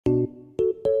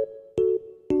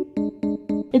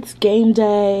It's game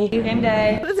day. Game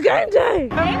day. It's game day.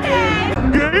 Game day.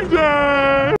 Game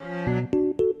day!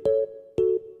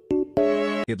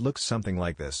 It looks something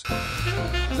like this.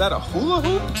 Is that a hula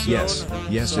hoop? Yes,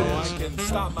 yes it I is. can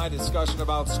stop my discussion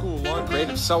about school on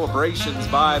creative celebrations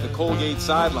by the Colgate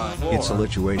sideline. It's a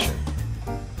lituation.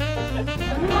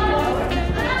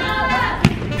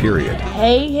 Period.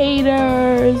 Hey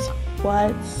haters,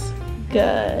 what's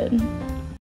good?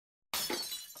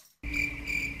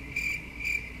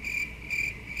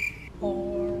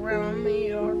 Around me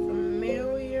your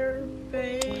familiar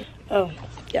face. Oh,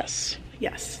 yes,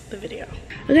 the video.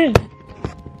 Okay.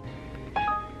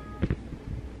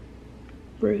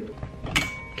 Rude.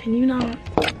 Can you not?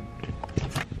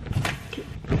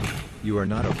 You are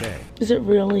not okay. Is it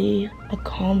really a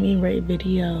call me Ray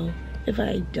video if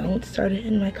I don't start it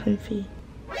in my comfy?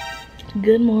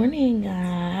 Good morning,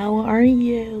 how are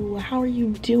you? How are you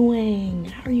doing?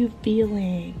 How are you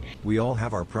feeling? We all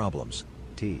have our problems.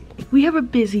 T. We have a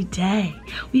busy day.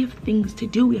 We have things to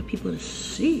do. We have people to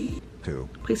see. Who?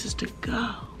 Places to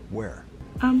go. Where?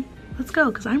 Let's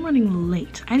go, because I'm running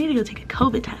late. I need to go take a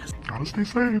COVID test. Gotta stay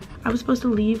safe. I was supposed to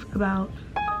leave about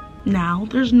now.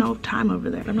 There's no time over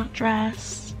there. I'm not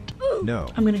dressed. No.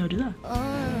 I'm gonna go do that.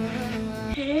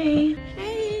 Hey.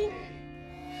 Hey.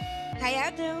 How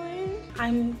y'all doing?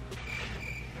 I'm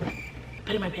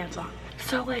putting my pants on.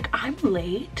 So like I'm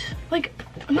late. Like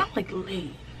I'm not like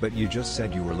late. But you just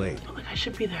said you were late. But like I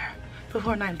should be there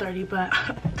before 9:30, but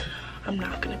I'm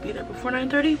not gonna be there before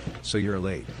 9:30. So you're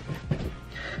late.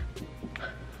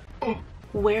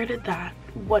 Where did that?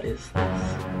 What is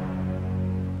this?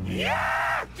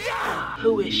 Yeah!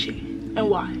 Who is she? And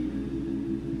why?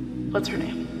 What's her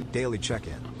name? Daily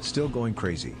check-in. Still going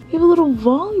crazy. We have a little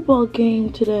volleyball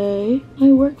game today.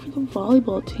 I work for the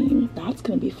volleyball team. That's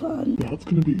gonna be fun. That's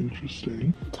gonna be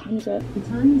interesting. What time is it? The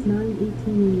time is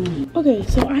 9:18 a.m. Okay,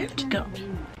 so I have to go.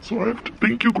 So I have to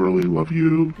thank you, girlie. Love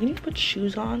you. You need to put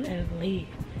shoes on and leave.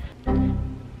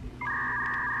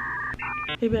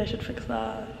 Maybe I should fix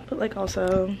that. But like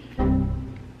also,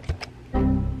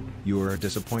 You are a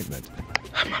disappointment.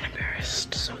 I'm not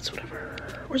embarrassed, so it's whatever.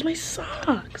 Where's my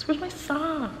socks? Where's my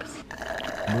socks?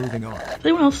 Moving on. Does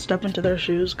anyone else step into their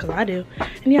shoes? Because I do.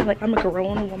 And yeah, like I'm a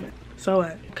grown woman. So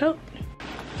what? Coat.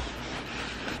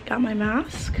 Got my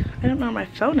mask. I don't know where my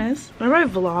phone is. Whenever I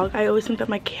vlog, I always think that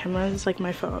my camera is like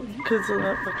my phone. Because it's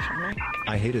electronic.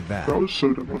 I hated that. That was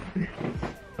so dumb of me.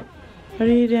 What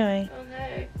are you doing?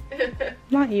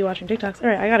 Not you watching TikToks.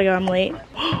 Alright, I gotta go. I'm late.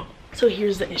 So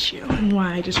here's the issue and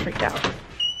why I just freaked out.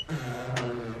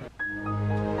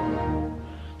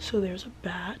 So there's a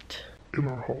bat. In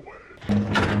our hallway. Oh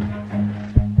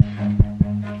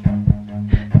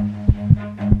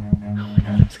my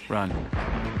god, I'm scared. Run.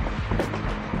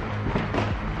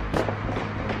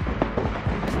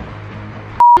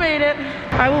 Made it.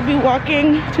 I will be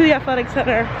walking to the athletic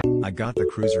center. I got the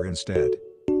cruiser instead.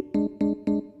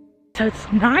 So it's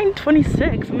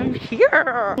 9:26 and I'm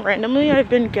here. Randomly, I've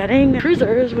been getting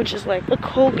cruisers, which is like a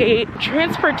Colgate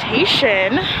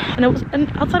transportation, and it was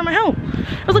outside of my home.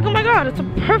 I was like, oh my god, it's a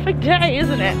perfect day,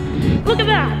 isn't it? Look at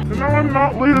that. And now I'm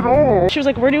not late at all. She was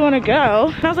like, where do you want to go?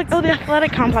 And I was like, oh, the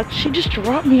athletic complex. She just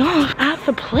dropped me off at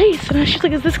the place, and she's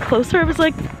like, is this closer? I was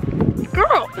like,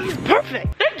 girl, this is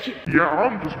perfect. Thank you. Yeah,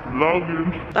 I'm just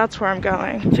vlogging. That's where I'm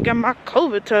going to get my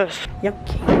COVID test.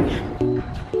 Yucky.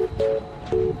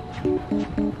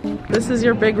 This is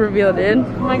your big reveal, dude. Oh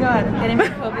my god, I'm getting my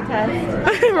COVID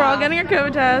test. We're all getting our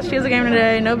COVID test. She has a game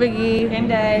today, no biggie. Game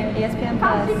day, ESPN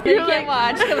Plus. You can't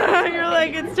watch. You're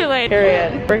like, it's too late.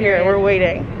 Period. We're here, we're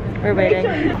waiting. We're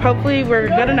waiting. Hopefully we're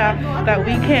good enough that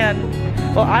we can,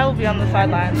 well, I will be on the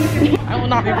sidelines. I will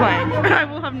not be playing. I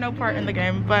will have no part in the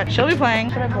game, but she'll be playing.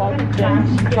 Should I vlog the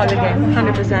game? Vlog the game,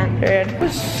 100%. Period. It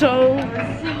was so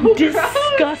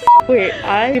disgusting. Wait,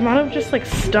 the amount of just like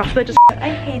stuff that just, I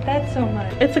hate that so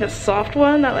much. it's like a soft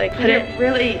one that like, and it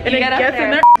gets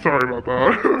in there. Sorry about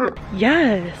that.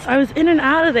 Yes, I was in and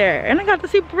out of there, and I got to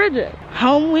see Bridget.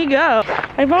 Home we go.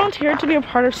 I volunteered to be a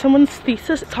part of someone's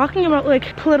thesis talking about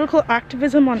like political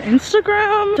activism on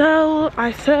Instagram. So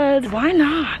I said, why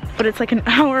not? But it's like an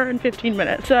hour and 15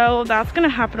 minutes. So that's gonna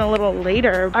happen a little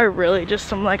later. I really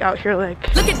just am like out here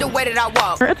like, Look at the way that I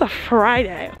walk. it's a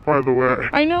Friday. By the way.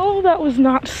 I know that was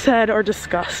not said or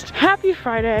discussed. Happy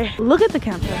Friday. Look at the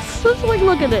campus. Just like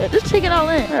look at it. Just take it all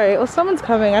in. All right, well someone's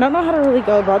coming. I don't know how to really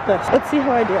go about this. Let's see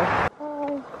how I do.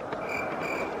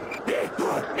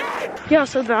 Yeah,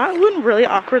 so that went really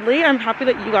awkwardly. I'm happy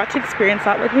that you got to experience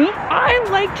that with me. I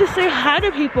like to say hi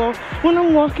to people when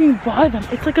I'm walking by them.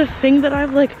 It's like a thing that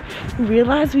I've like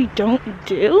realized we don't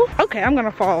do. Okay, I'm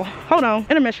gonna fall. Hold on,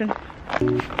 intermission.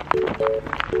 Okay,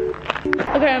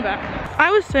 I'm back.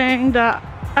 I was saying that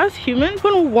as humans,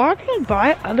 when walking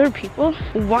by other people,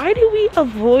 why do we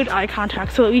avoid eye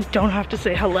contact so that we don't have to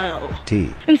say hello?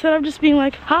 T. Instead of just being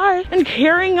like, hi, and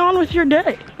carrying on with your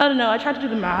day. I don't know, I tried to do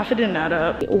the math, it didn't add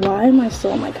up. Why am I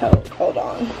still in my coat? Hold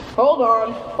on,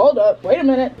 hold up, wait a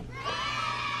minute.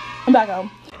 I'm back home.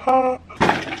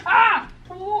 Ah!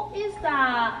 What is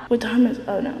that? What time is,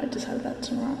 oh no, I decided that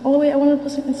tomorrow. Oh wait, I wanted to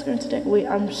post on Instagram today. Wait,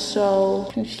 I'm so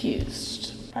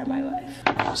confused by my life.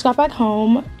 Just got back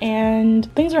home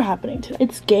and things are happening today.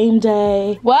 It's game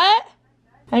day. What?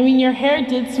 I mean, your hair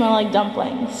did smell like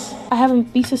dumplings. I have a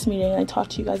thesis meeting I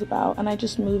talked to you guys about and I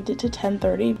just moved it to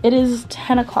 10:30. It is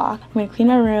 10 o'clock. I'm gonna clean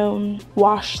my room,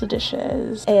 wash the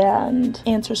dishes, and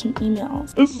answer some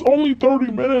emails. This is only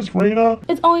 30 minutes, Raina.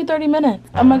 It's only 30 minutes.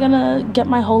 Am I gonna get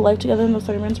my whole life together in those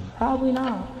 30 minutes? Probably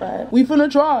not, but we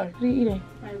finna try. What are you eating?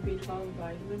 My B12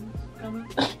 vitamins coming.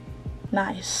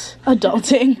 Nice.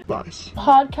 Adulting. Nice.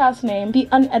 Podcast name, the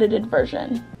unedited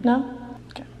version. No?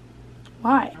 Okay.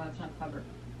 Why? No, it's not covered.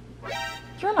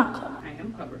 You're not clever. I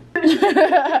am covered.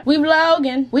 We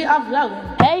vlogging. We are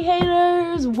vlogging. Hey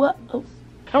haters, what? Oh.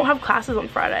 I don't have classes on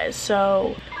Fridays,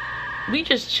 so we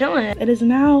just chilling. It is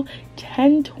now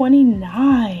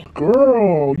 10:29.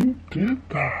 Girl, you did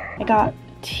that. I got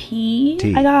tea.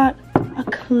 Tea. I got a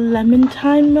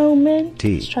clementine moment.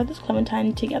 Tea. Let's try this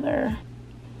clementine together.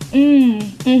 I'm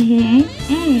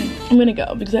gonna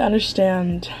go because I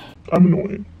understand. I'm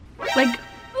annoying. Like,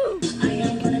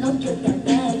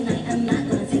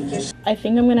 I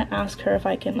think I'm gonna ask her if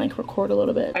I can like record a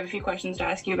little bit. I have a few questions to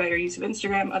ask you about your use of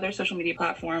Instagram, other social media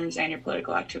platforms, and your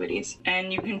political activities.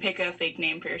 And you can pick a fake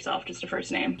name for yourself, just a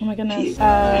first name. Oh my goodness.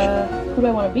 Who do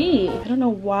I want to be? I don't know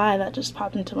why that just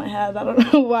popped into my head. I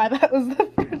don't know why that was the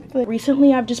first thing.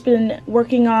 Recently, I've just been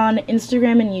working on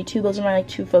Instagram and YouTube. Those are my like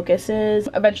 2 focuses.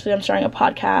 Eventually, I'm starting a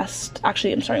podcast.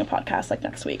 Actually, I'm starting a podcast like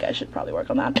next week. I should probably work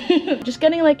on that. Just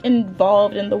getting like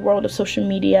involved in the world of social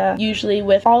media, usually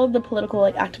with all of the political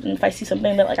like activism. If I see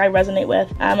something that like I resonate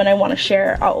with and I want to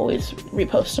share, I'll always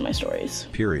repost to my stories.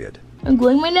 Period. I'm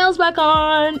gluing my nails back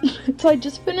on. So I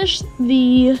just finished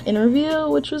the interview,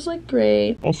 which was like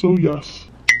great. Also, yes.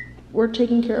 We're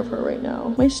taking care of her right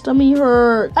now. My stomach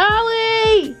hurt.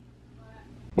 Allie!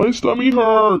 My stomach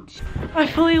hurts. I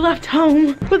fully left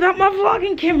home without my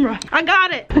vlogging camera. I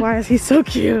got it. Why is he so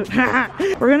cute?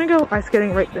 We're gonna go ice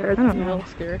skating right there. I don't know. I'm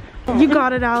scared. You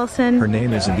got it, Allison. Her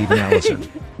name isn't even Allison.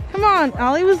 Come on,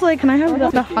 Allie was like, can I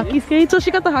have the hockey skates? So she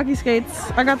got the hockey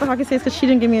skates. I got the hockey skates because she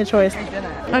didn't give me a choice.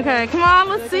 Okay, come on,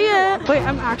 let's see it. Wait,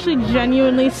 I'm actually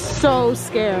genuinely so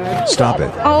scared. Stop it.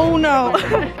 Oh no.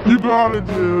 You got it,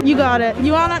 dude. You got it.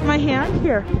 You want my hand?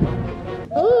 Here.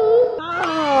 Ooh.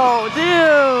 Oh,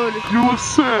 dude. You look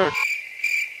sick.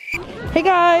 Hey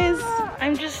guys,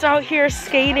 I'm just out here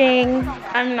skating.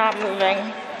 I'm not moving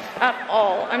at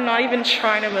all. I'm not even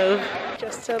trying to move.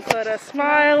 Just to put a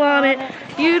smile on it.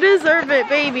 You deserve it,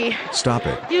 baby. Stop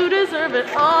it. You deserve it.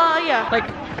 Oh yeah. Like,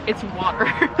 it's water.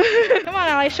 Come on,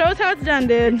 Allie, show us how it's done,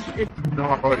 dude.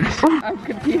 Nice. I'm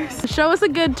confused. Show us a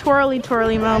good twirly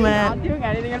I'm not moment. doing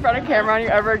anything in front of camera on you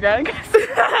ever again.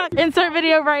 Insert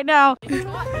video right now.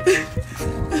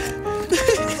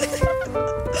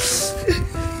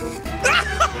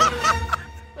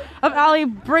 Of Allie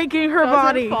breaking her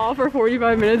body. Fall for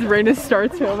 45 minutes, Raina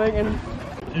starts filming and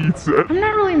Eats it. I'm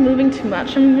not really moving too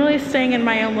much. I'm really staying in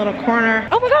my own little corner.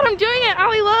 Oh my god, I'm doing it!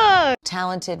 Allie, look!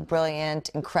 Talented, brilliant,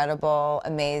 incredible,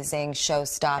 amazing,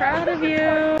 showstopper. Proud of you.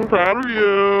 I'm proud of you.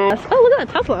 Oh, look at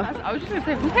that Tesla. I was just gonna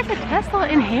say, who has a Tesla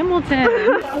in Hamilton?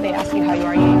 They ask you how you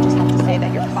are, you just have to say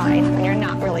that you're fine, and you're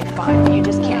not really fine. You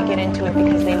just can't get into it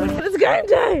because they would. It's game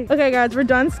day! Okay guys, we're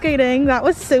done skating. That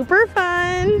was super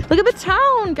fun. Look at the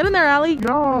town. Get in there, Allie.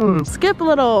 Yes. Skip a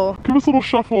little. Give us a little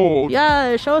shuffle.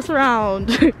 Yeah, show us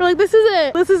around. We're like, this is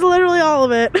it. This is literally all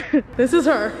of it. This is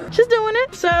her. She's doing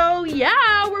it. So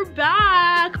yeah, we're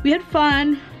back. We had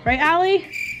fun. Right, Allie?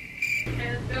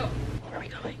 Okay, let's go. Where are we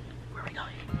going? Where are we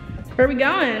going? Where are we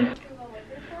going?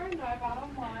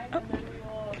 Oh.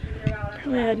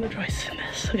 Apparently I had no choice in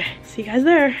this. Okay, see you guys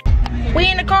there. We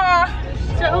in the car.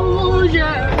 Soldier.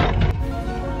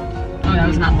 Oh, that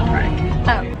was not the right.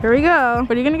 Oh, here we go.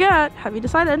 What are you gonna get? Have you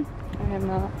decided? I have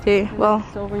not. Okay, well.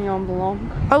 Sauvignon Blanc.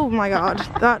 Oh my god,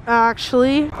 that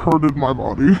actually. Hurted my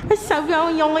body.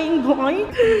 Sauvignon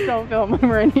Blanc. Don't film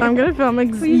him right now. I'm gonna film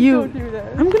Please you. don't do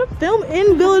this. I'm gonna film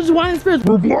in Village Wine and Spirits.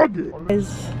 We're vlogging.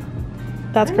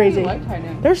 That's crazy.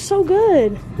 They're so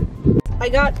good. I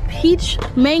got peach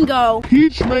mango.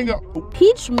 Peach mango.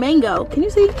 Peach mango. Can you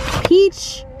see?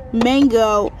 Peach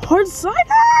mango. Hard cider.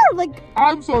 Like,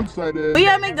 I'm so excited. we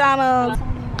at McDonald's.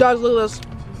 Guys, look at this.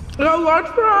 I got large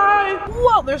fry.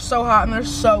 Whoa, they're so hot and they're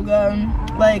so good.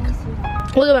 Like,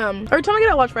 look at them. Every time I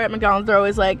get a large fry at McDonald's, they're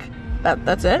always like,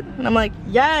 that's it? And I'm like,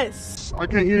 yes. I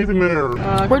can't eat anything there.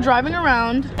 We're driving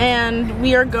around and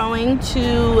we are going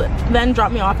to then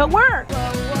drop me off at work.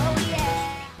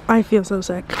 I feel so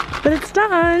sick, but it's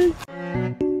done.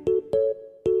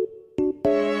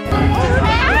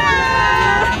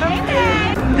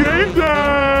 Game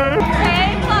day!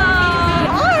 Hey, Mom!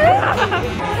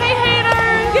 Hey,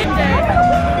 haters!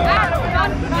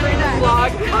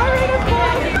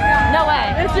 No way.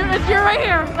 It's your right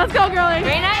here. Let's go, girlie.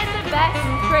 Raina is the best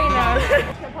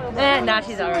trainer. Nah,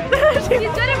 she's alright. She's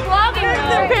good at vlogging,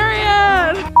 though.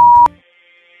 Period.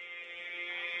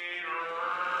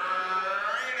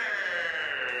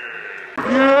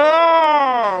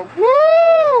 Yeah!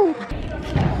 Woo!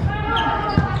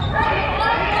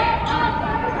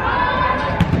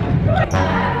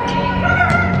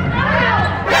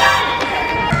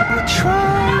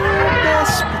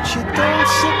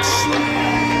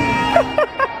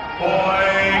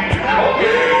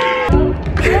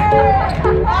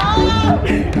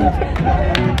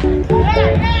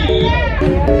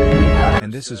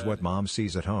 And this is what mom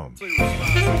sees at home.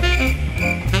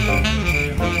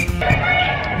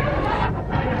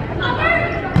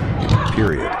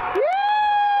 Period.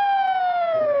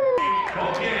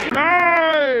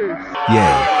 Nice!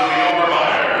 Yay.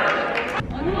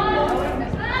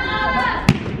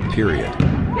 Period.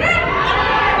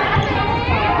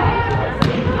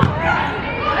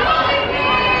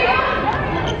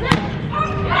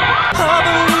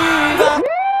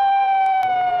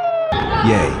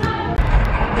 Yay.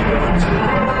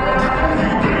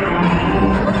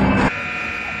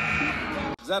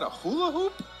 Is that a hula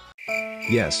hoop?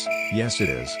 Yes, yes it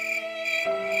is.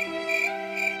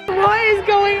 What is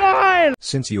going on?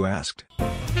 Since you asked.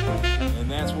 And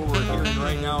that's what we're hearing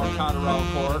right now in Colorado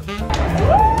Court.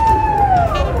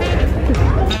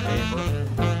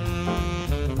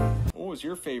 What was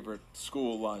your favorite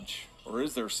school lunch? Or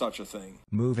is there such a thing?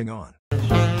 Moving on.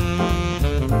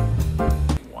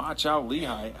 Watch out,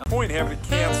 Lehigh. Point having to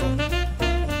cancel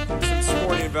some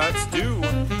sporting events due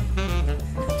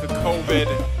to COVID.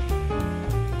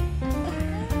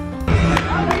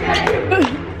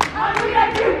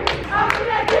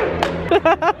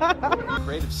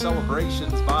 Creative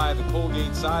celebrations by the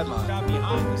Colgate sideline. Got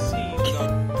behind the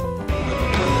scenes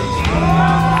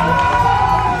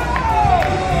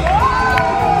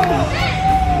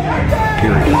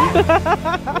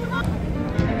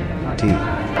T.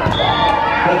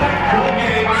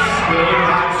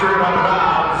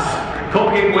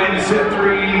 Colgate wins at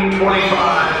 3-25-13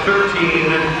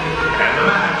 and the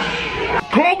match.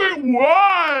 Colgate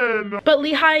won! But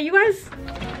Lehigh, you guys,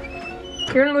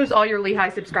 You're gonna lose all your Lehigh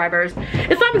subscribers.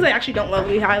 it's not because I actually don't love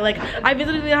Lehigh. Like, I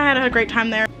visited Lehigh, I had a great time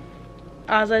there.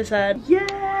 As I said,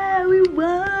 yeah, we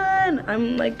won.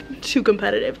 I'm like too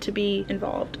competitive to be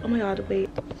involved. Oh my god, wait.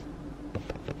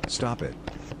 Stop it.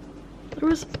 There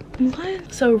was,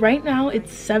 what? So right now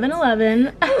it's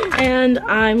 7-Eleven and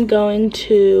I'm going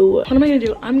to, what am I gonna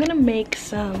do? I'm gonna make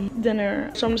some dinner.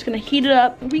 So I'm just gonna heat it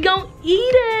up. We gonna eat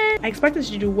it. I expected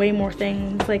to do way more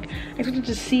things. Like, I expected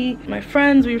to see my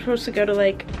friends. We were supposed to go to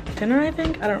like dinner, I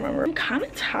think. I don't remember. I'm kind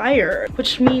of tired,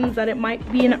 which means that it might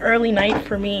be an early night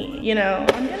for me, you know?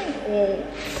 I'm getting old.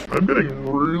 I'm getting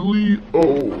really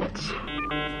old.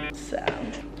 So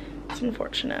it's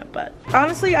unfortunate, but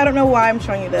honestly, I don't know why I'm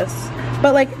showing you this,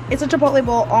 but like, it's a Chipotle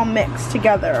bowl all mixed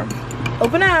together.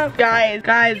 Open up, guys,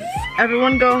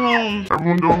 everyone go home.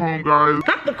 Everyone go home, guys.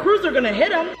 Not the crews are gonna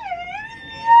hit him.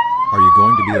 Are you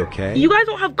going to be okay? You guys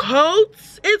don't have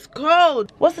coats? It's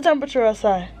cold. What's the temperature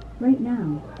outside? Right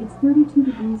now, it's 32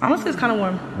 degrees. Honestly, it's kind of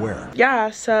warm. Where? Yeah,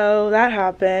 so that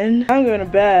happened. I'm going to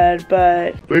bed,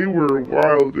 but They were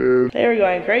wild, dude. they were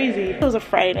going crazy. It was a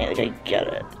Friday night, like, I get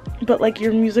it. But like,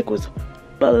 your music was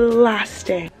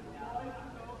blasting.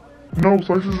 No,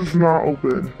 Slices is not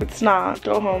open. It's not.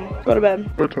 Go home. Go to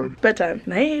bed. Bedtime. Bedtime.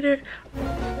 Later.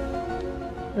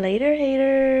 Later,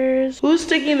 haters. Who's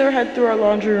sticking their head through our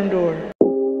laundry room door?